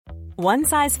One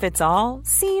size fits all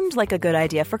seemed like a good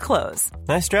idea for clothes.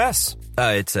 Nice dress.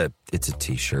 It's a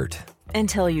t-shirt.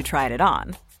 Until you tried it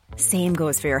on. Same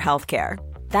goes for your healthcare.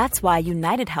 That's why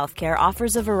United Healthcare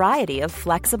offers a variety of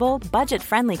flexible,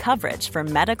 budget-friendly coverage for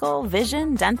medical,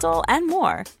 vision, dental, and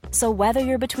more. So whether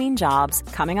you're between jobs,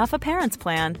 coming off a parent's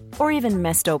plan, or even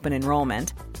missed open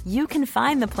enrollment, you can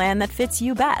find the plan that fits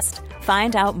you best.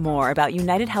 Find out more about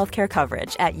United Healthcare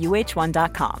coverage at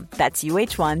uh1.com. That's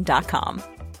uh1.com.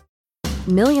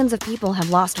 Millions of people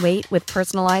have lost weight with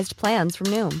personalized plans from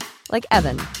Noom. Like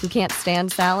Evan, who can't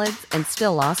stand salads and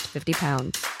still lost 50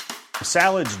 pounds.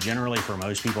 Salads generally for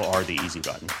most people are the easy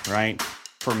button, right?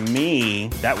 For me,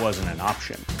 that wasn't an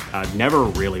option. I never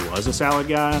really was a salad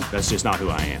guy. That's just not who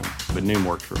I am. But Noom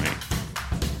worked for me.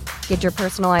 Get your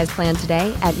personalized plan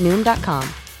today at Noom.com.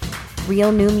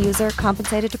 Real Noom user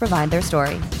compensated to provide their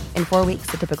story. In 4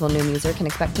 weeks, the typical Noom user can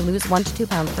expect to lose 1 to 2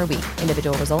 pounds per week.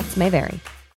 Individual results may vary.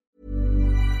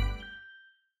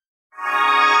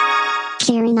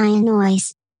 Carolina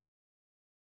Noise.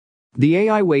 The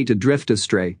AI way to drift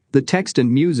astray, the text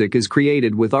and music is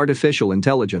created with artificial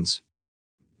intelligence.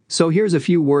 So here's a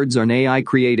few words on AI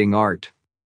creating art.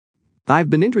 I've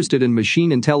been interested in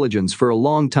machine intelligence for a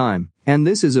long time, and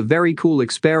this is a very cool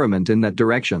experiment in that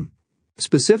direction.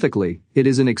 Specifically, it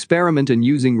is an experiment in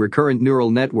using recurrent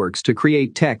neural networks to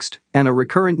create text and a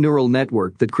recurrent neural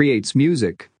network that creates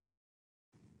music.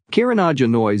 Kiranaja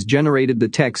Noise generated the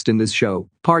text in this show,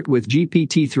 part with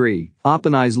GPT-3,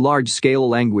 OpenAI's large-scale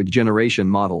language generation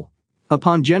model.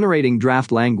 Upon generating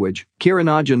draft language,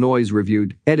 Kiranaja Noise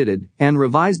reviewed, edited, and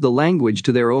revised the language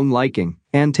to their own liking,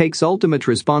 and takes ultimate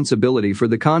responsibility for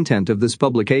the content of this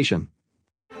publication.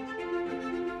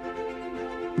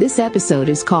 This episode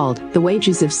is called The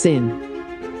Wages of Sin.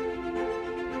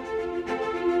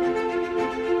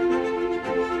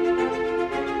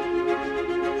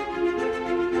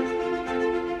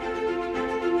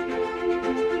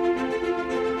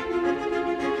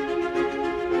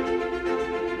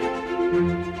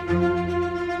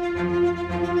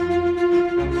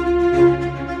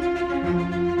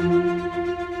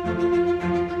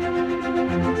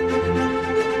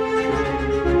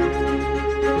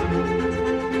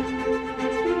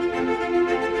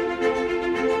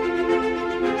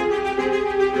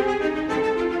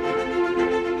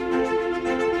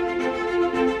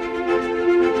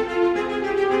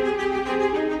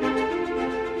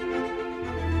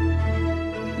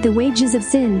 The wages of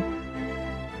sin.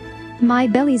 My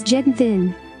belly's jet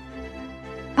thin.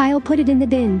 I'll put it in the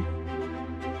bin.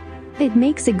 It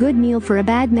makes a good meal for a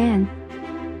bad man.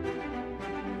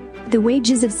 The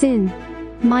wages of sin.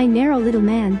 My narrow little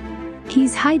man.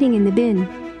 He's hiding in the bin.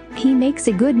 He makes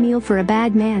a good meal for a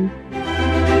bad man.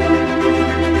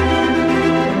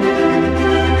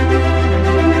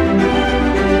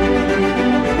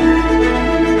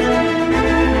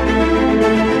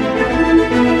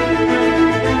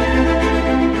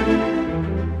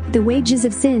 The wages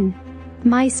of sin.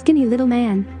 My skinny little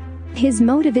man. His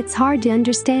motive it's hard to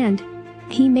understand.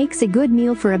 He makes a good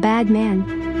meal for a bad man.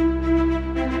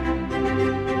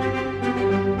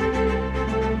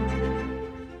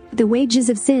 The wages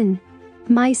of sin.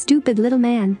 My stupid little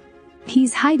man.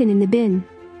 He's hiding in the bin.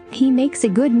 He makes a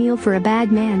good meal for a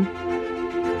bad man.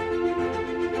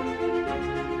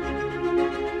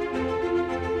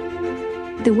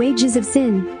 The wages of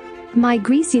sin. My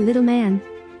greasy little man.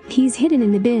 He's hidden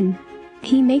in the bin.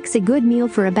 He makes a good meal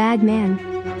for a bad man.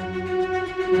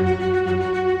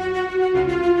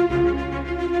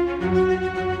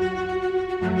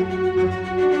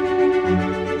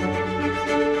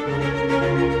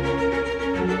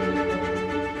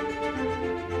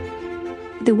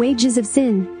 The wages of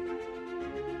sin.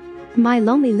 My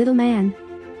lonely little man.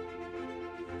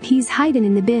 He's hiding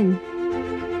in the bin.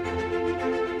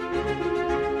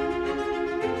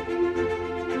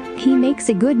 He makes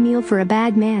a good meal for a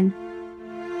bad man.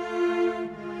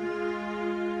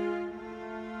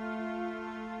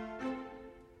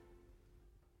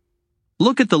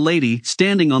 Look at the lady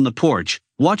standing on the porch,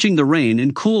 watching the rain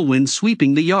and cool wind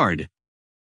sweeping the yard.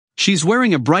 She's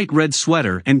wearing a bright red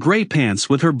sweater and gray pants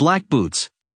with her black boots.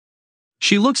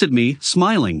 She looks at me,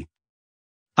 smiling.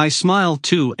 I smile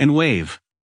too and wave.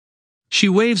 She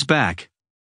waves back.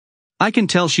 I can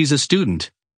tell she's a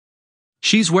student.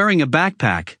 She's wearing a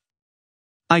backpack.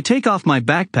 I take off my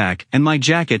backpack and my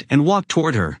jacket and walk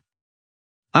toward her.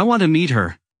 I want to meet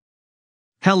her.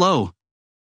 Hello.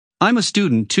 I'm a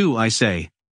student too, I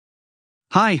say.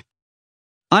 Hi.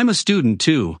 I'm a student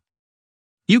too.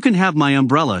 You can have my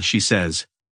umbrella, she says.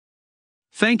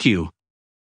 Thank you.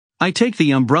 I take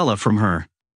the umbrella from her.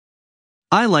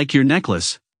 I like your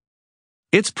necklace.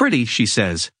 It's pretty, she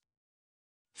says.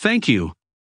 Thank you.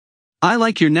 I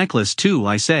like your necklace too,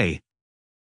 I say.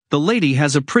 The lady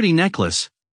has a pretty necklace.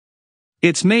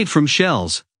 It's made from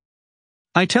shells.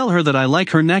 I tell her that I like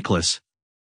her necklace.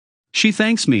 She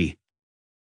thanks me.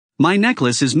 My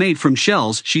necklace is made from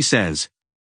shells, she says.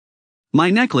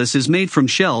 My necklace is made from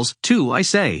shells, too, I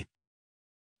say.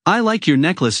 I like your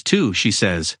necklace too, she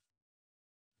says.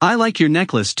 I like your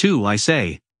necklace too, I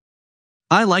say.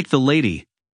 I like the lady.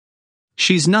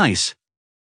 She's nice.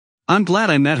 I'm glad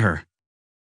I met her.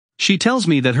 She tells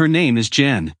me that her name is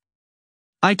Jen.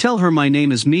 I tell her my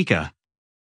name is Mika.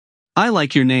 I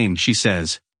like your name, she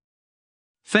says.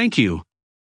 Thank you.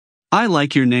 I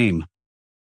like your name.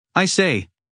 I say.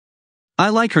 I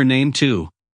like her name too.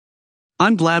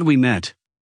 I'm glad we met.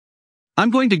 I'm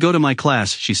going to go to my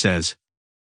class, she says.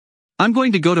 I'm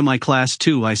going to go to my class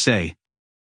too, I say.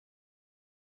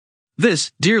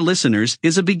 This, dear listeners,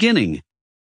 is a beginning.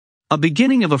 A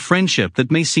beginning of a friendship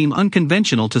that may seem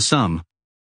unconventional to some.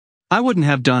 I wouldn't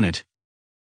have done it.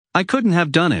 I couldn't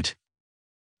have done it.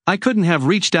 I couldn't have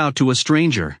reached out to a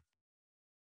stranger.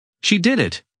 She did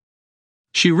it.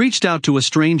 She reached out to a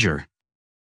stranger.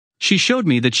 She showed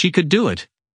me that she could do it.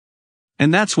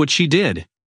 And that's what she did.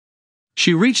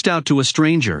 She reached out to a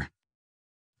stranger.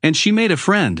 And she made a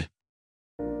friend.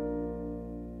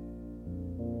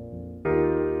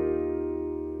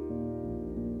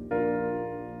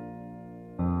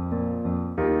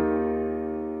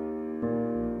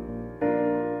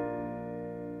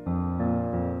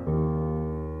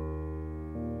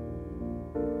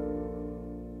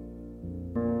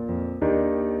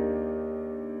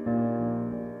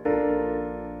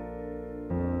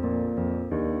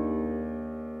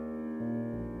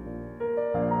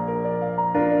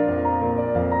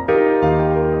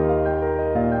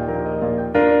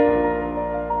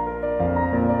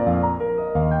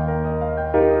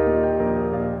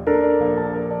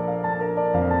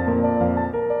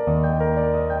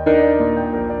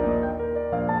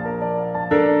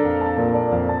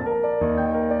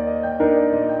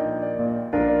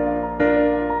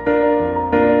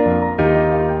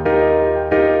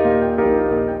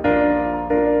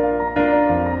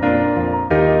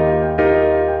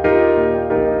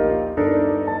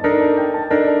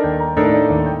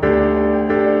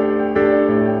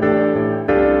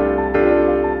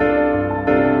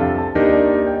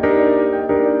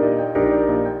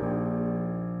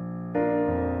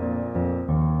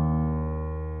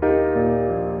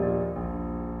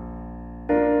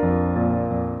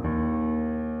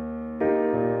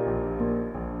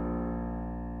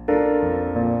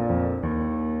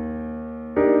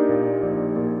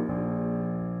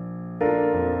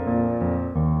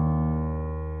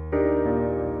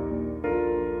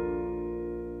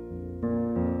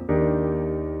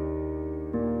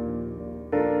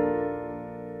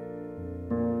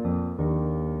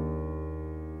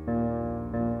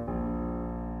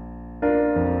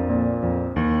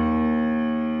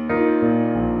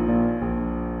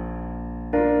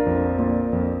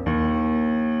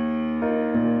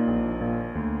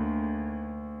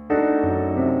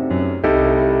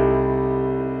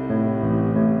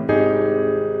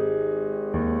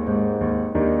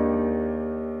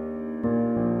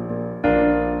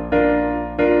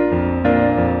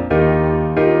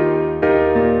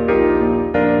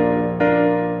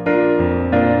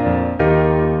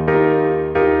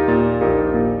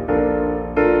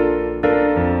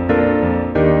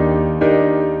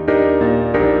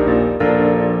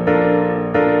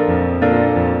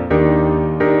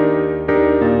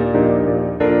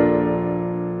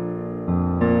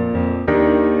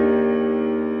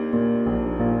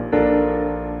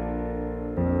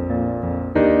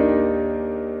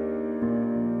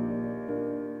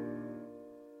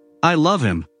 I love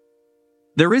him.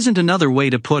 There isn't another way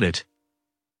to put it.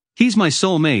 He's my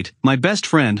soulmate, my best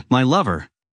friend, my lover.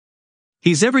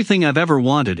 He's everything I've ever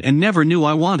wanted and never knew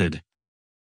I wanted.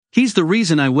 He's the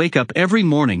reason I wake up every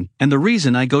morning and the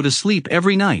reason I go to sleep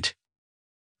every night.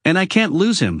 And I can't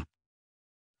lose him.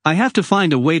 I have to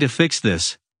find a way to fix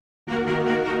this.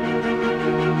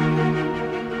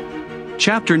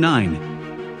 Chapter 9.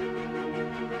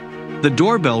 The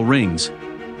doorbell rings.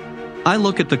 I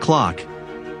look at the clock.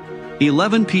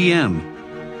 11 p.m.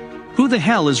 Who the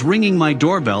hell is ringing my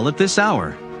doorbell at this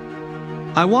hour?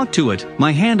 I walk to it,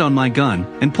 my hand on my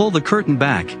gun, and pull the curtain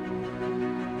back.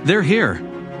 They're here.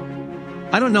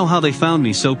 I don't know how they found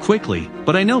me so quickly,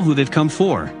 but I know who they've come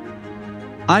for.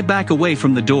 I back away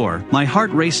from the door, my heart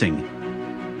racing.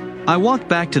 I walk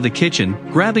back to the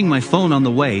kitchen, grabbing my phone on the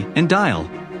way, and dial.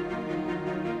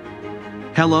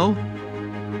 Hello?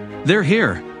 They're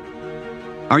here.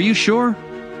 Are you sure?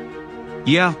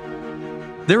 Yeah.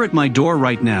 They're at my door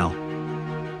right now.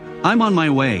 I'm on my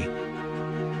way.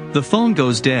 The phone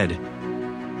goes dead.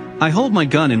 I hold my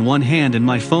gun in one hand and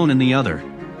my phone in the other.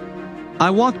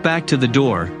 I walk back to the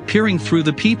door, peering through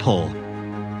the peephole.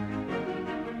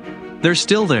 They're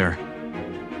still there.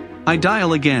 I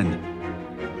dial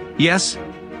again. Yes?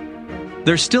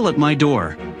 They're still at my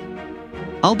door.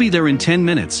 I'll be there in 10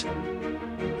 minutes.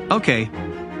 Okay.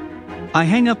 I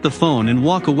hang up the phone and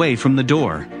walk away from the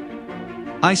door.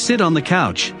 I sit on the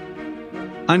couch.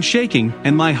 I'm shaking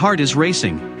and my heart is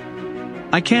racing.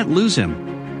 I can't lose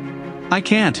him. I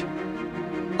can't.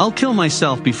 I'll kill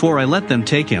myself before I let them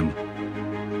take him.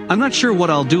 I'm not sure what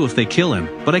I'll do if they kill him,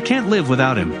 but I can't live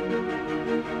without him.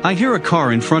 I hear a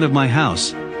car in front of my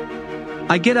house.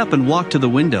 I get up and walk to the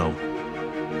window.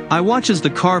 I watch as the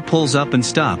car pulls up and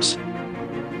stops.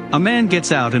 A man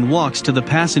gets out and walks to the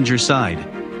passenger side.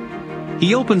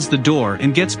 He opens the door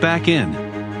and gets back in.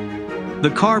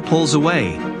 The car pulls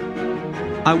away.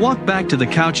 I walk back to the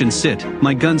couch and sit,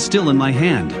 my gun still in my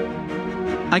hand.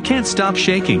 I can't stop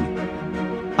shaking.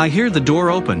 I hear the door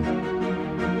open.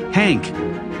 Hank.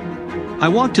 I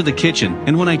walk to the kitchen,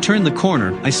 and when I turn the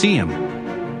corner, I see him.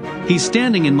 He's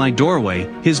standing in my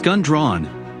doorway, his gun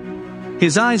drawn.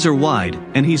 His eyes are wide,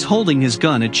 and he's holding his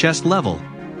gun at chest level.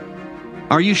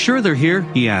 Are you sure they're here?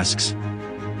 He asks.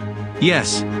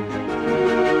 Yes.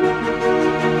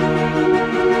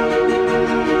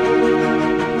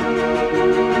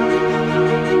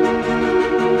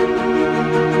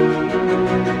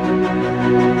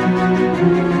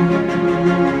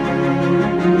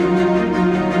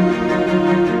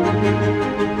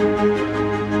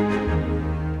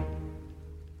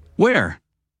 Where?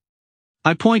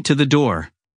 I point to the door.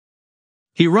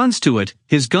 He runs to it,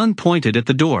 his gun pointed at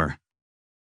the door.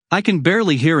 I can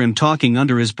barely hear him talking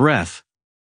under his breath.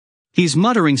 He's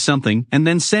muttering something and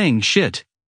then saying shit.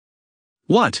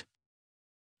 What?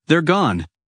 They're gone.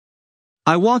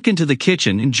 I walk into the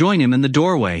kitchen and join him in the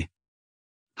doorway.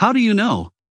 How do you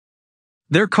know?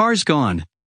 Their car's gone.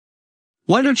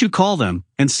 Why don't you call them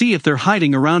and see if they're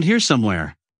hiding around here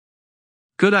somewhere?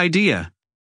 Good idea.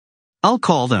 I'll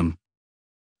call them.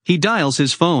 He dials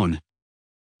his phone.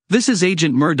 This is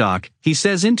Agent Murdoch, he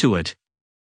says into it.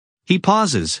 He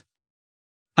pauses.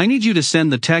 I need you to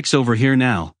send the techs over here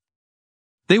now.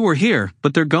 They were here,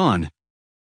 but they're gone.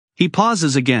 He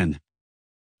pauses again.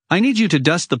 I need you to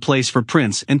dust the place for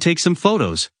prints and take some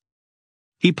photos.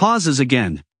 He pauses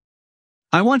again.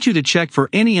 I want you to check for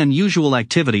any unusual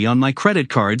activity on my credit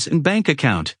cards and bank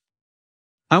account.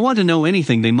 I want to know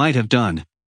anything they might have done.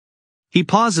 He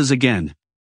pauses again.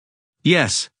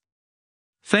 Yes.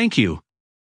 Thank you.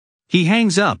 He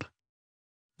hangs up.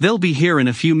 They'll be here in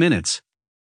a few minutes.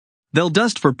 They'll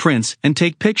dust for prints and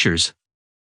take pictures.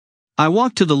 I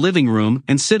walk to the living room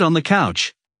and sit on the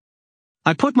couch.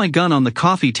 I put my gun on the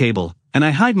coffee table, and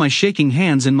I hide my shaking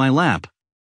hands in my lap.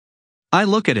 I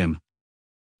look at him.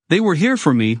 They were here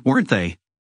for me, weren't they?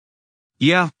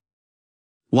 Yeah.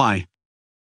 Why?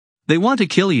 They want to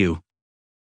kill you.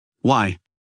 Why?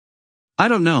 I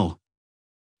don't know.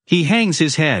 He hangs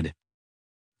his head.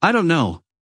 I don't know.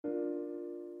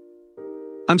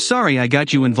 I'm sorry I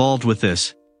got you involved with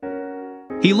this.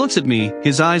 He looks at me,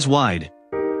 his eyes wide.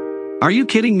 Are you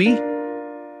kidding me?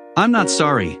 I'm not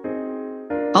sorry.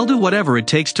 I'll do whatever it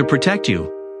takes to protect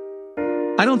you.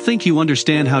 I don't think you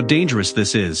understand how dangerous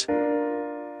this is.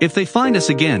 If they find us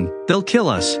again, they'll kill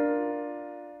us.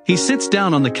 He sits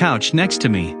down on the couch next to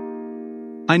me.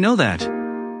 I know that.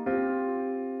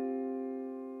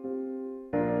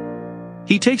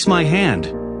 He takes my hand.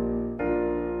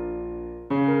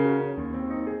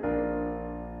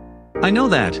 I know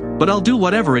that, but I'll do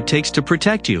whatever it takes to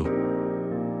protect you.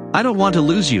 I don't want to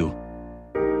lose you.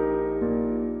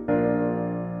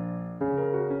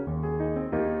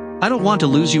 I don't want to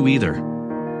lose you either.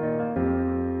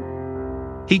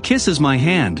 He kisses my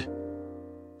hand.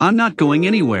 I'm not going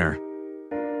anywhere.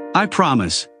 I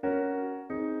promise.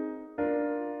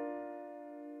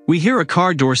 We hear a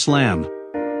car door slam.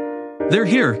 They're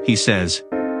here, he says.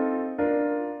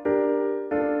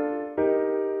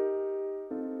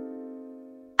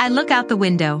 I look out the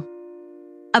window.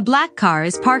 A black car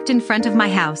is parked in front of my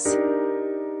house.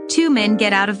 2 men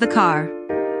get out of the car.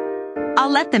 I'll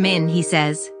let them in, he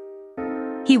says.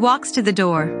 He walks to the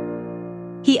door.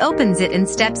 He opens it and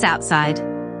steps outside.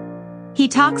 He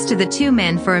talks to the 2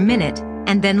 men for a minute,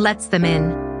 and then lets them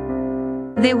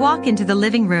in. They walk into the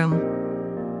living room.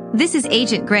 This is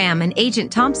Agent Graham and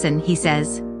Agent Thompson, he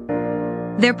says.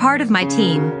 They're part of my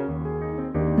team.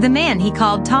 The man he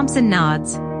called Thompson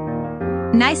nods.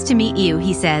 Nice to meet you,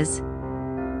 he says.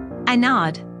 I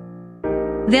nod.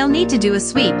 They'll need to do a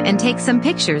sweep and take some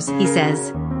pictures, he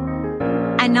says.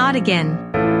 I nod again.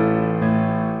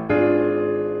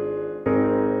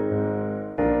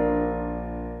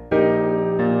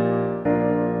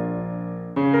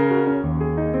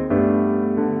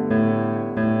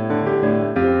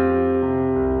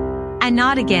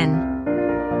 Start again.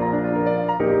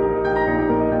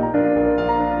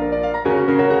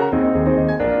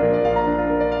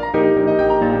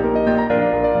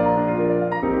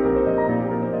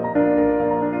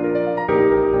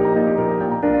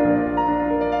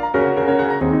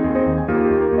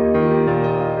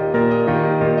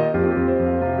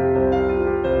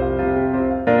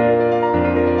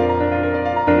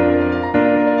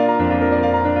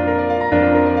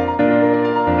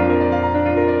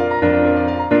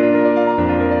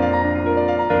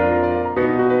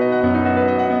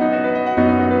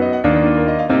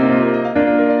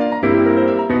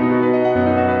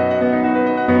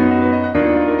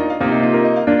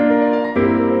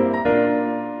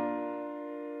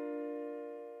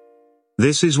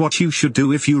 This is what you should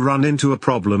do if you run into a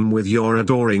problem with your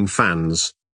adoring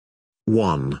fans.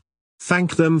 1.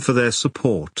 Thank them for their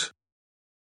support.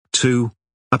 2.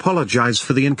 Apologize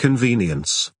for the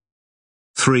inconvenience.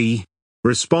 3.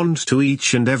 Respond to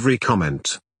each and every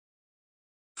comment.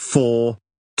 4.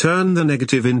 Turn the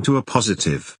negative into a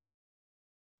positive.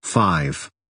 5.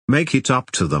 Make it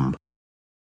up to them.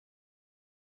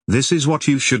 This is what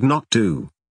you should not do.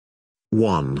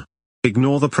 1.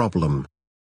 Ignore the problem.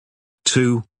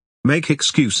 2. Make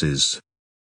excuses.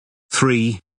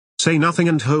 3. Say nothing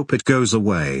and hope it goes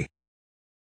away.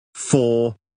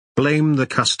 4. Blame the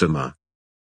customer.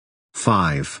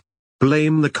 5.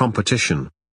 Blame the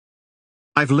competition.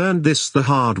 I've learned this the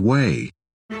hard way.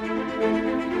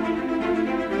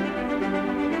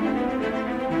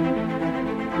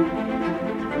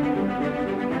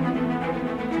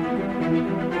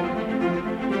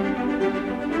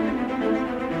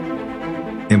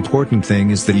 Important thing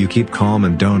is that you keep calm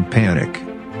and don't panic.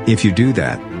 If you do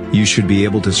that, you should be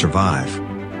able to survive.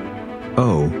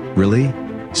 Oh, really?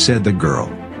 Said the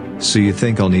girl. So you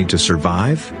think I'll need to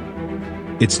survive?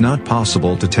 It's not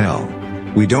possible to tell.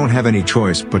 We don't have any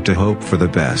choice but to hope for the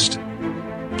best.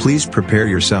 Please prepare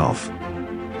yourself.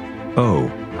 Oh,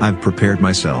 I've prepared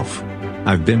myself.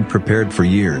 I've been prepared for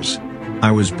years.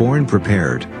 I was born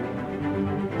prepared.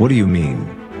 What do you mean?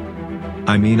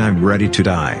 I mean I'm ready to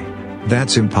die.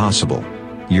 That's impossible.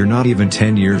 You're not even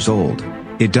 10 years old.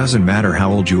 It doesn't matter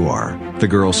how old you are, the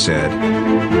girl said.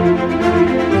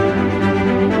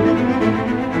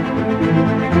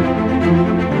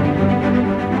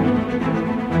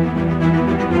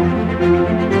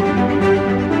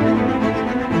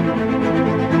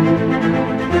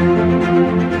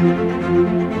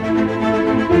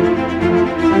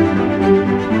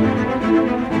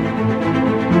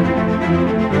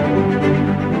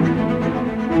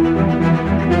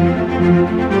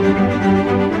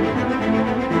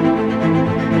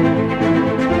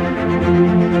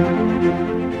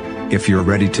 If you're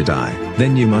ready to die,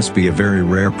 then you must be a very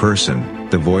rare person,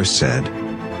 the voice said.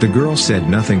 The girl said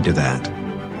nothing to that.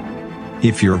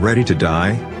 If you're ready to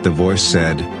die, the voice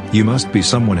said, you must be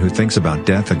someone who thinks about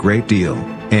death a great deal,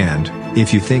 and,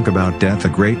 if you think about death a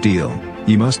great deal,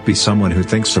 you must be someone who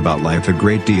thinks about life a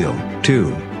great deal,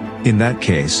 too. In that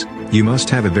case, you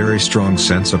must have a very strong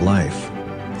sense of life.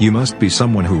 You must be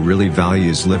someone who really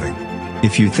values living.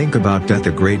 If you think about death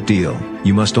a great deal,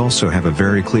 you must also have a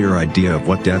very clear idea of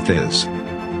what death is.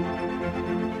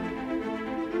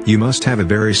 You must have a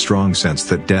very strong sense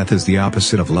that death is the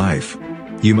opposite of life.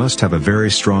 You must have a very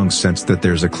strong sense that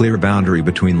there's a clear boundary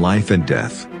between life and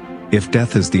death. If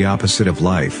death is the opposite of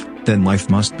life, then life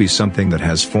must be something that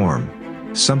has form.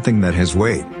 Something that has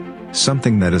weight.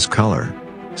 Something that has color.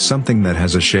 Something that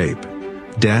has a shape.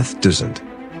 Death doesn't.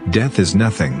 Death is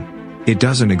nothing. It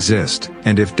doesn't exist,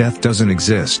 and if death doesn't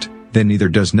exist, then neither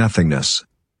does nothingness.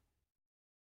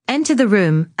 Enter the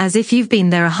room as if you've been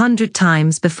there 100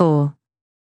 times before.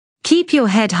 Keep your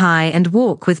head high and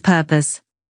walk with purpose.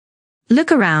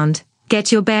 Look around,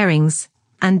 get your bearings,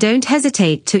 and don't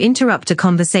hesitate to interrupt a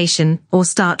conversation or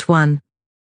start one.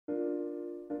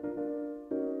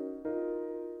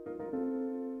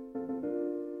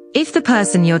 If the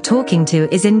person you're talking to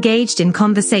is engaged in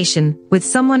conversation with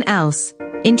someone else,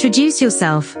 introduce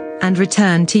yourself and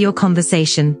return to your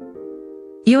conversation.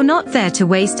 You're not there to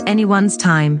waste anyone's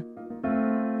time.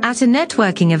 At a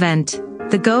networking event,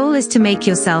 the goal is to make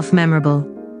yourself memorable.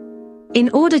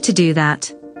 In order to do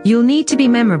that, you'll need to be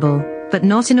memorable, but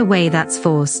not in a way that's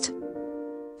forced.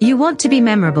 You want to be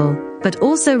memorable, but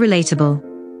also relatable.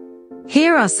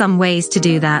 Here are some ways to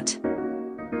do that.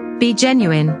 Be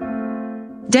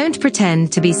genuine. Don't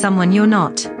pretend to be someone you're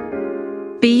not.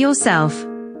 Be yourself.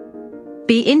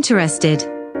 Be interested.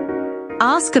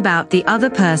 Ask about the other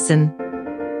person.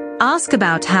 Ask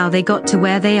about how they got to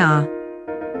where they are.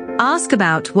 Ask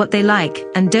about what they like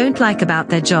and don't like about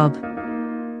their job.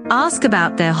 Ask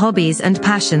about their hobbies and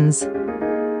passions.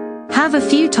 Have a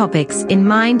few topics in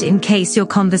mind in case your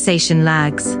conversation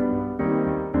lags.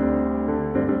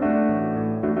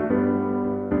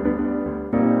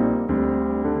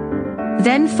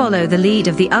 Then follow the lead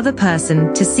of the other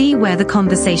person to see where the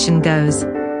conversation goes.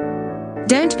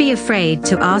 Don't be afraid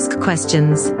to ask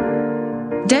questions.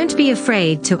 Don't be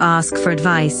afraid to ask for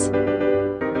advice.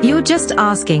 You're just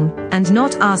asking, and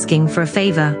not asking for a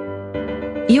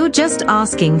favor. You're just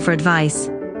asking for advice.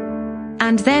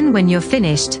 And then when you're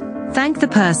finished, thank the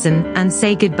person and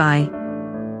say goodbye.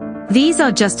 These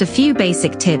are just a few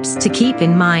basic tips to keep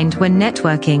in mind when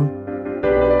networking.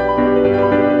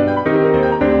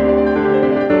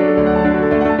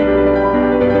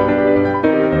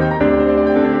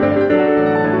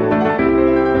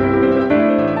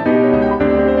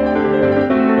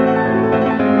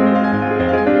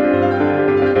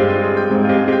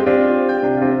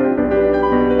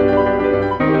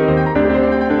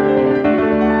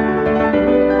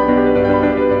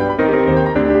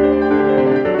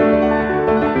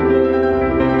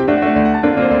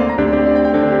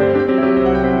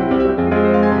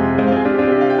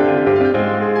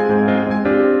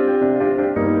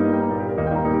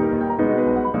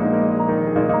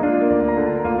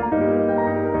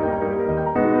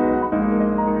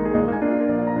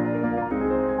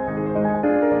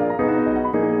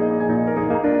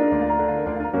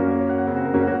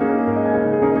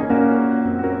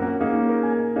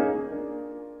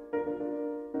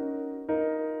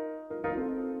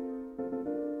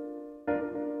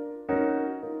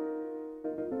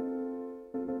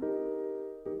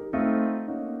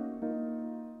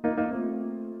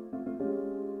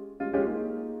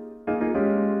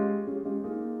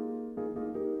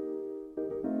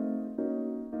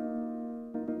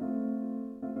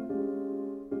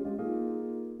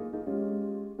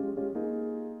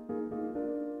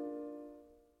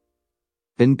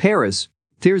 In Paris,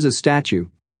 there's a statue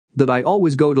that I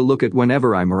always go to look at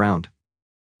whenever I'm around.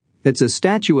 It's a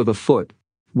statue of a foot,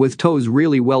 with toes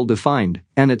really well defined,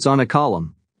 and it's on a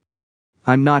column.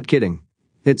 I'm not kidding.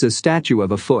 It's a statue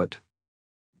of a foot.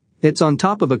 It's on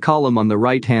top of a column on the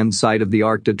right-hand side of the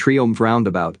Arc de Triomphe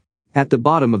roundabout, at the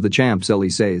bottom of the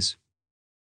Champs-Élysées.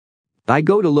 I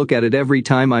go to look at it every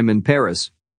time I'm in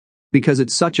Paris, because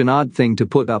it's such an odd thing to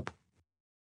put up.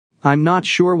 I'm not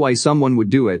sure why someone would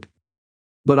do it,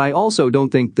 but I also don't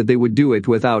think that they would do it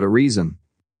without a reason.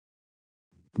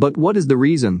 But what is the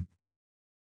reason?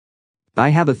 I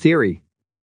have a theory.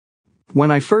 When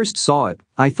I first saw it,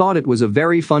 I thought it was a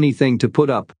very funny thing to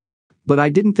put up, but I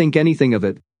didn't think anything of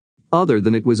it, other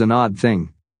than it was an odd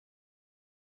thing.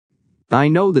 I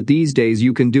know that these days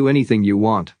you can do anything you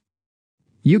want.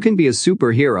 You can be a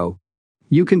superhero.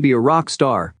 You can be a rock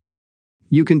star.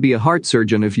 You can be a heart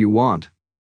surgeon if you want.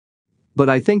 But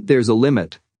I think there's a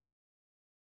limit.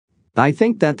 I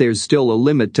think that there's still a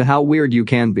limit to how weird you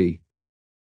can be.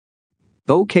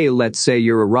 Okay, let's say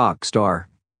you're a rock star.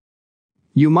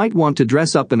 You might want to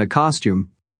dress up in a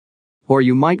costume. Or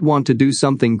you might want to do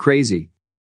something crazy.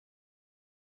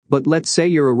 But let's say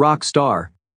you're a rock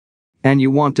star. And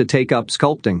you want to take up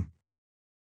sculpting.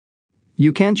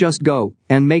 You can't just go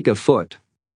and make a foot.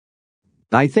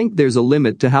 I think there's a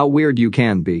limit to how weird you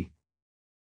can be.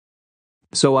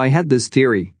 So I had this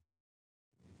theory.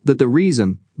 That the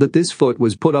reason that this foot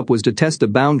was put up was to test a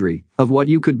boundary of what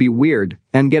you could be weird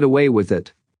and get away with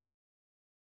it.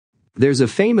 There's a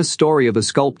famous story of a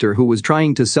sculptor who was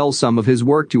trying to sell some of his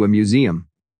work to a museum.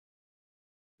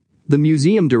 The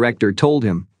museum director told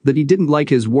him that he didn't like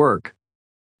his work,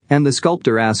 and the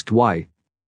sculptor asked why.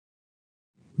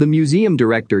 The museum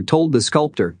director told the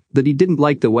sculptor that he didn't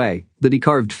like the way that he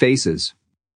carved faces.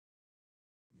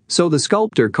 So the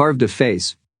sculptor carved a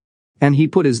face, and he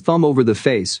put his thumb over the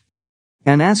face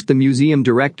and asked the museum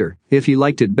director if he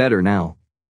liked it better now.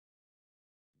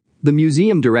 The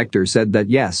museum director said that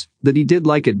yes, that he did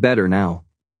like it better now.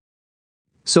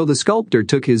 So the sculptor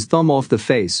took his thumb off the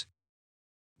face,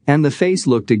 and the face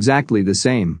looked exactly the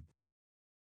same.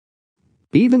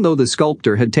 Even though the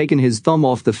sculptor had taken his thumb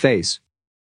off the face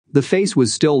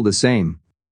was still the same.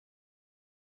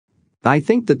 I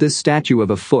think that this statue of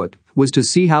a foot was to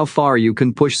see how far you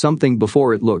can push something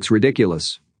before it looks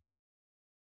ridiculous.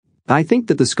 I think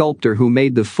that the sculptor who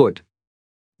made the foot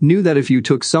knew that if you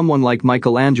took someone like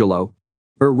Michelangelo,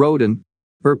 or Rodin,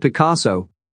 or Picasso,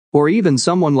 or even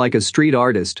someone like a street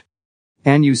artist,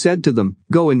 and you said to them,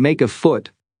 go and make a foot,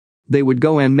 they would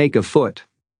go and make a foot.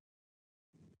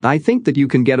 I think that you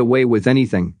can get away with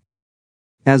anything,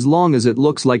 as long as it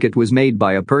looks like it was made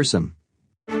by a person.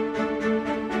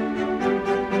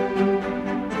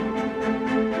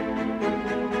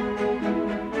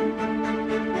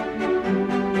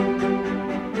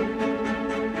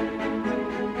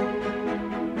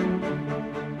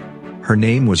 Her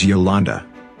name was Yolanda.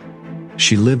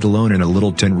 She lived alone in a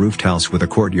little tin-roofed house with a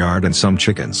courtyard and some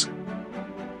chickens.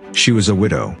 She was a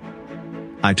widow.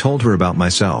 I told her about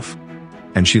myself,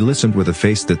 and she listened with a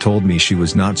face that told me she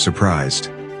was not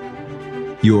surprised.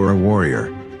 "You're a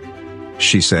warrior,"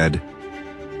 she said.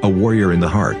 "A warrior in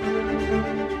the heart."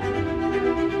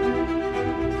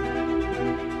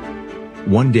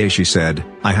 One day she said,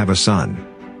 "I have a son.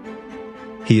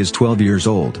 He is 12 years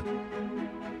old.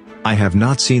 I have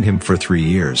not seen him for 3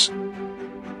 years.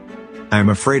 I am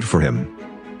afraid for him.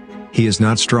 He is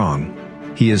not strong.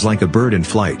 He is like a bird in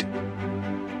flight.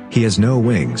 He has no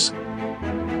wings.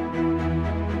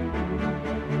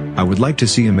 I would like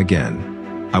to see him again.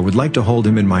 I would like to hold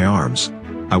him in my arms.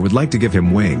 I would like to give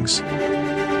him wings."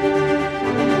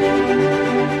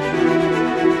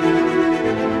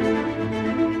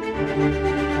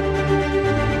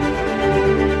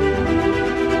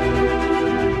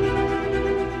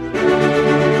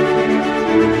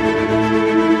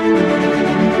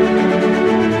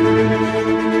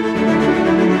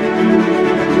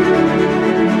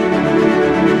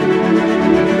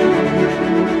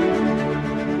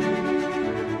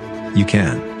 "You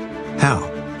can. How?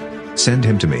 Send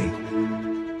him to me.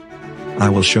 I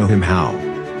will show him how."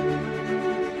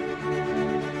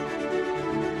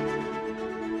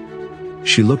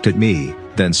 She looked at me,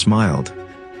 then smiled.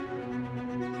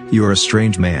 "You're a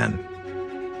strange man.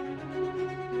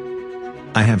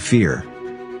 I have fear.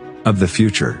 Of the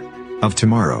future. Of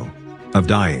tomorrow. Of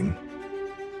dying."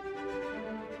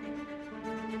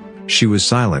 She was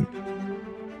silent.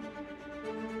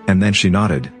 And then she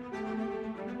nodded.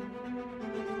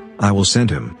 "I will send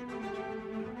him."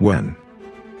 "When?"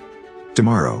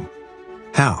 "Tomorrow."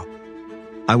 "How?"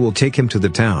 "I will take him to the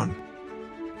town.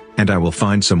 And I will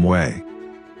find some way."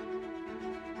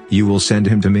 "You will send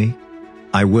him to me?"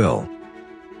 "I will."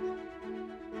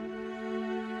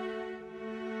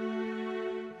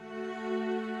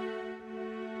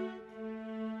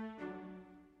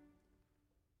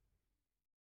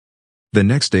 The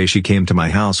next day she came to my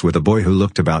house with a boy who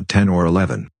looked about 10 or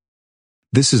 11.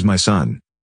 "This is my son,"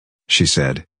 she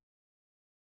said.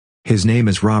 "His name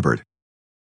is Robert.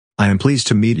 I am pleased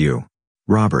to meet you,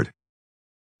 Robert.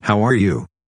 How are you?"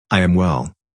 "I am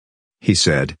well," he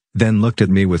said, then looked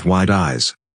at me with wide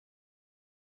eyes.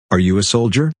 "Are you a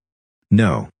soldier?"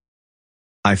 "No.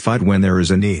 I fight when there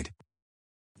is a need."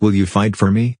 "Will you fight for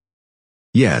me?"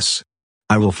 "Yes.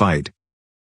 I will fight."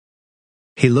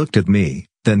 He looked at me,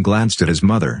 then glanced at his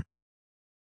mother.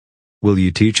 "Will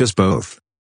you teach us both?"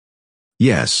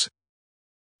 "Yes."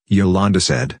 Yolanda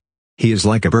said. "He is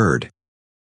like a bird."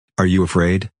 "Are you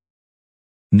afraid?"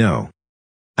 "No.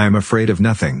 I am afraid of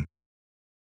nothing."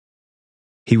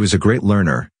 He was a great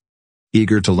learner.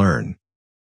 Eager to learn.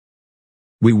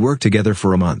 We worked together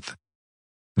for a month.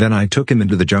 Then I took him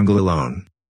into the jungle alone.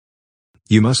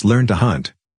 "You must learn to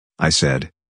hunt," I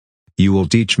said. "You will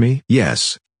teach me?"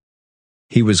 "Yes."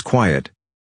 He was quiet.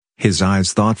 His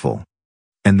eyes thoughtful.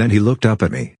 And then he looked up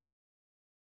at me.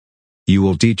 "You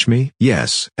will teach me?"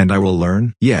 "Yes." "And I will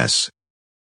learn?" "Yes."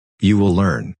 "You will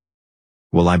learn.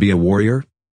 Will I be a warrior?"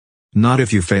 "Not if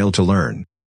you fail to learn."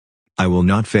 "I will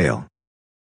not fail."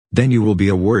 "Then you will be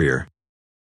a warrior."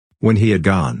 When he had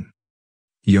gone,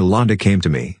 Yolanda came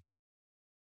to me.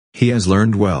 "He has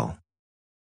learned well.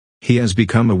 He has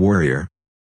become a warrior."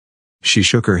 She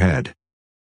shook her head.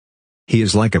 "He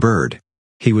is like a bird.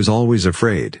 He was always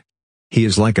afraid. He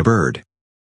is like a bird."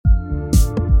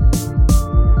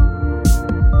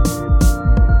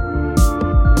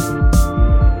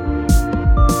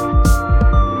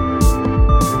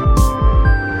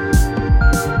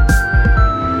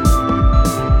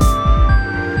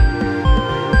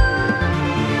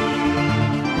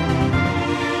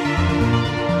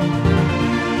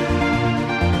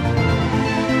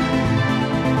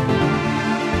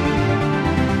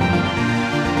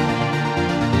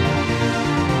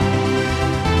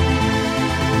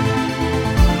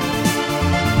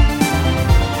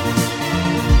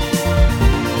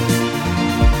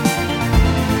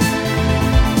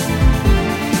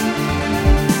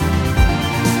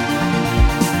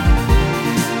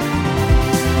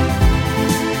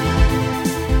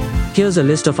 Here's a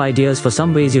list of ideas for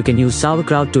some ways you can use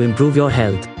sauerkraut to improve your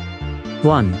health.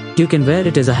 1. You can wear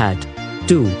it as a hat.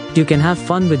 2. You can have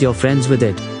fun with your friends with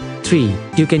it. 3.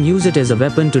 You can use it as a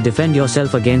weapon to defend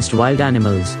yourself against wild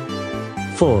animals.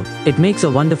 4. It makes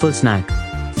a wonderful snack.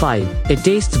 5. It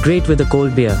tastes great with a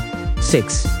cold beer.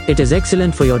 6. It is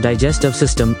excellent for your digestive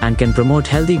system and can promote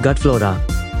healthy gut flora.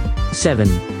 7.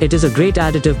 It is a great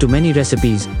additive to many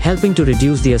recipes, helping to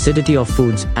reduce the acidity of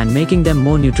foods and making them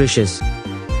more nutritious.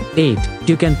 8.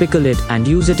 You can pickle it and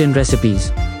use it in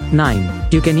recipes. 9.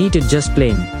 You can eat it just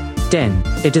plain. 10.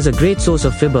 It is a great source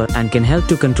of fiber and can help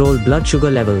to control blood sugar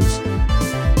levels.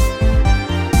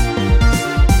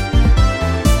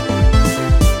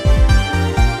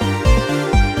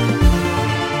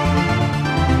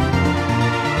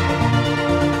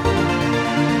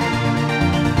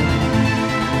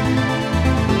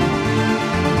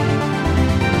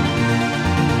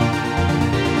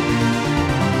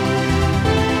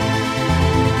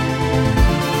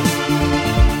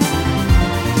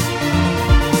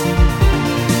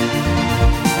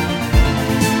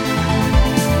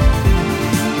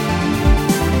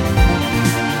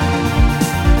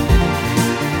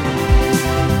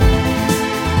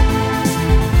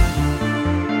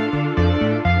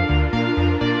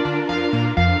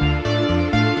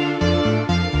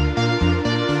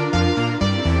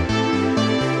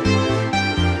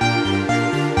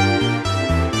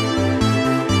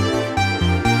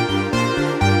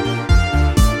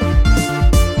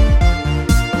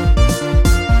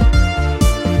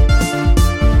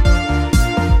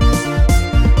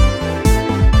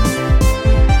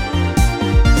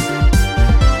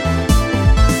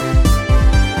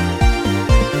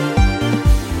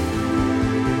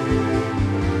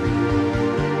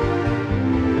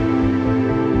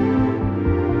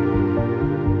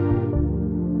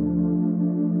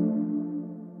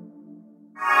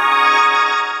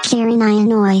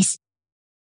 Noise.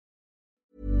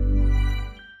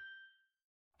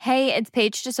 Hey, it's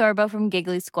Paige DeSorbo from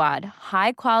Giggly Squad.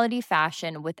 High quality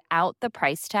fashion without the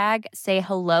price tag. Say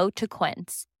hello to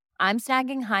Quince. I'm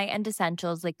snagging high-end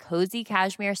essentials like cozy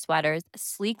cashmere sweaters,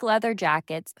 sleek leather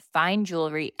jackets, fine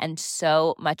jewelry, and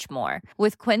so much more.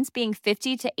 With Quince being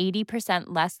 50 to 80%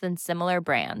 less than similar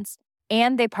brands.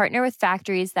 And they partner with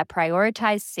factories that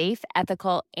prioritize safe,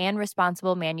 ethical, and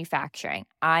responsible manufacturing.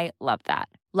 I love that.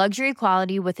 Luxury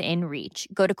quality within reach.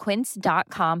 Go to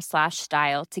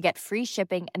quince.com/style to get free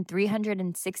shipping and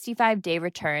 365-day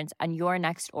returns on your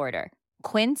next order.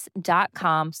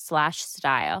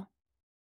 Quince.com/style.